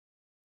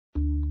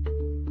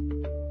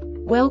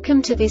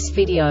Welcome to this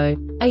video.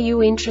 Are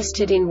you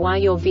interested in why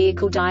your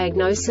vehicle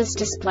diagnosis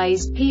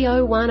displays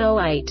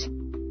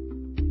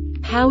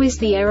P0108? How is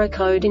the error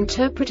code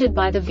interpreted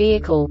by the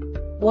vehicle?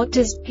 What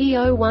does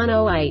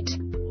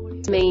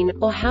P0108 mean,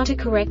 or how to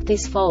correct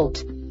this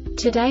fault?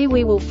 Today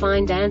we will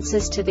find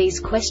answers to these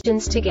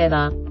questions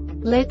together.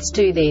 Let's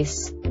do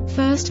this.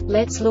 First,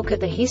 let's look at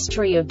the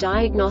history of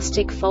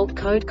diagnostic fault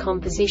code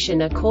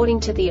composition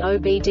according to the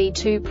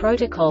OBD2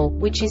 protocol,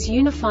 which is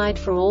unified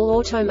for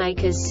all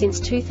automakers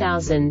since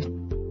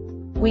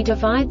 2000. We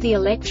divide the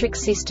electric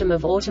system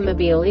of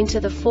automobile into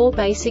the four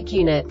basic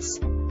units: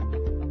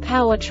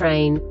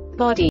 powertrain,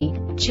 body,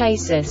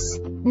 chassis,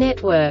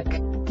 network.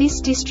 This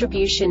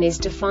distribution is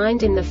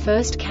defined in the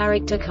first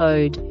character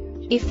code.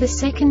 If the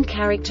second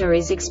character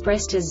is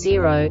expressed as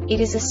 0, it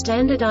is a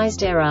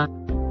standardized error.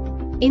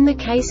 In the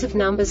case of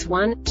numbers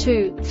 1,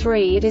 2,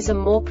 3, it is a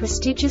more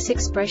prestigious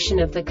expression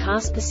of the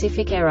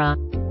car-specific error.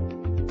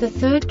 The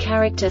third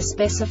character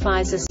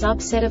specifies a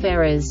subset of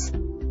errors.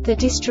 The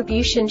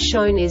distribution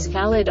shown is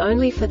valid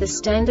only for the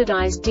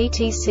standardized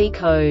DTC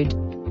code.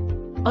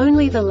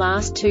 Only the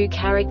last two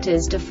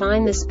characters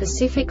define the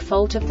specific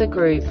fault of the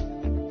group.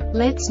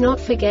 Let's not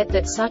forget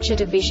that such a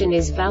division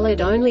is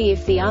valid only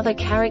if the other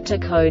character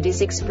code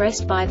is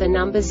expressed by the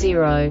number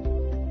 0.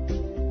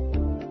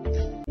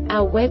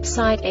 Our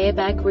website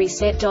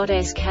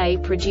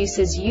airbagreset.sk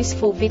produces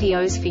useful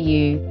videos for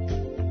you.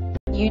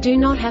 You do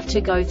not have to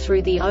go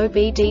through the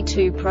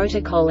OBD2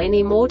 protocol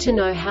anymore to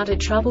know how to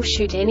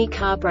troubleshoot any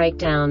car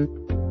breakdown.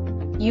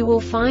 You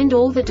will find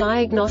all the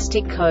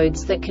diagnostic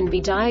codes that can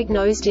be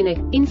diagnosed in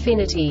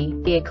Infiniti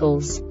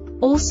vehicles.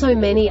 Also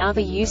many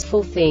other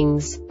useful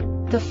things.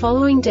 The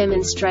following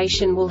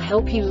demonstration will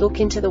help you look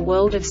into the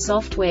world of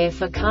software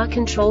for car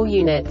control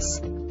units.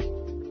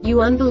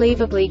 You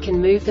unbelievably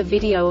can move the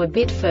video a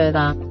bit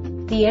further.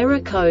 The error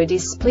code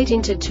is split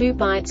into 2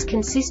 bytes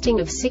consisting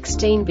of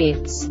 16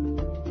 bits.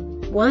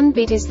 1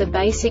 bit is the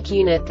basic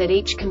unit that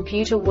each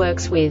computer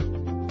works with.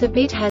 The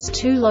bit has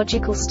 2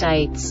 logical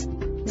states: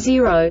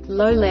 0,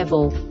 low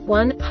level,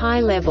 1,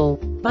 high level.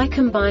 By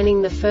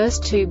combining the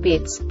first 2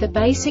 bits, the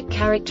basic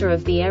character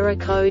of the error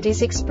code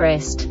is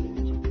expressed.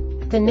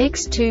 The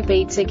next 2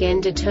 beats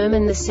again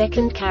determine the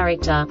second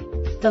character.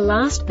 The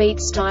last beat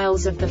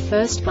styles of the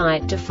first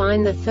byte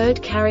define the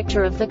third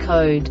character of the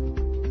code.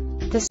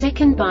 The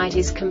second byte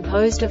is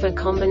composed of a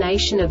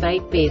combination of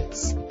 8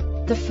 bits.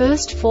 The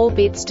first 4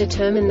 bits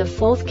determine the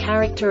fourth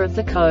character of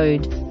the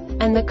code.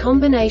 And the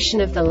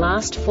combination of the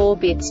last 4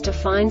 bits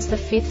defines the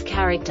fifth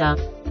character.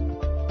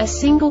 A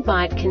single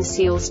byte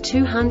conceals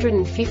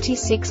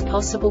 256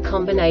 possible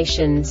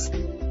combinations.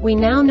 We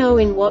now know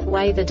in what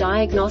way the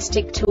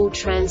diagnostic tool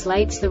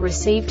translates the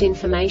received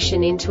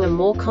information into a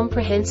more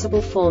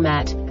comprehensible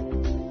format.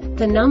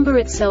 The number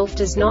itself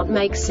does not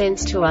make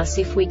sense to us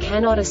if we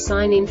cannot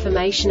assign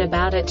information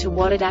about it to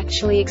what it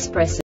actually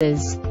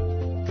expresses.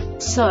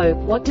 So,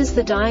 what does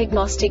the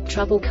Diagnostic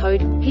Trouble Code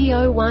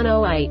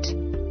P0108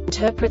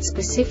 interpret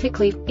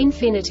specifically for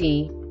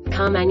Infiniti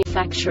car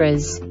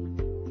manufacturers?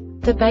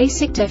 The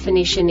basic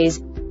definition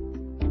is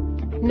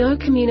no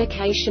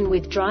communication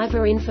with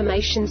driver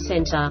information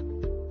center.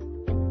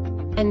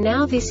 And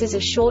now this is a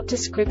short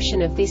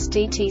description of this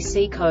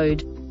DTC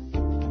code.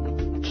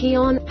 Key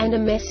on, and a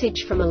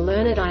message from a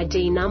learned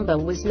ID number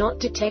was not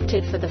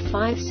detected for the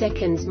 5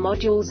 seconds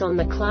modules on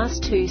the Class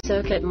 2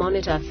 circuit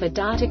monitor for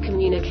data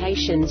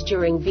communications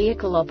during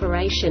vehicle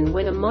operation.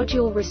 When a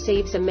module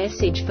receives a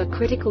message for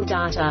critical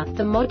data,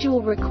 the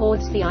module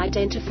records the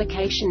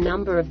identification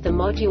number of the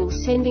module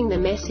sending the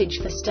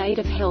message for state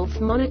of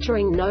health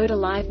monitoring node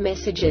alive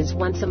messages.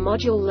 Once a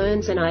module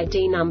learns an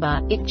ID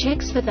number, it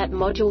checks for that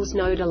module's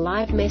node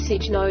alive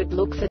message node.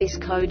 Look for this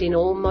code in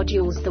all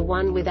modules. The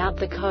one without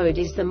the code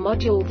is the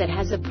module that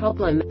has a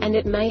problem, and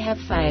it may have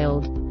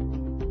failed.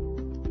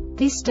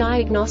 This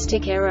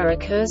diagnostic error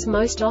occurs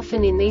most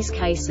often in these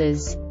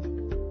cases: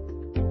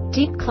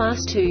 DIC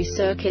Class 2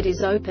 circuit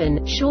is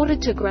open,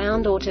 shorted to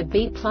ground or to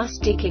B+.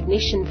 DIC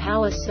ignition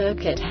power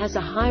circuit has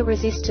a high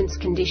resistance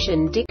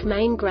condition. DIC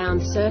main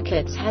ground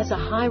circuits has a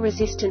high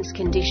resistance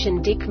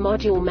condition. DIC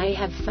module may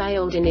have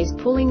failed and is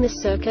pulling the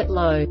circuit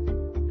low.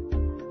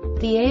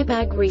 The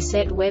Airbag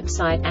Reset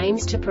website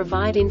aims to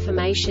provide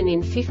information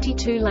in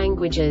 52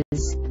 languages.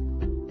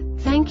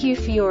 Thank you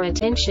for your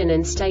attention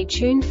and stay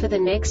tuned for the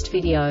next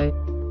video.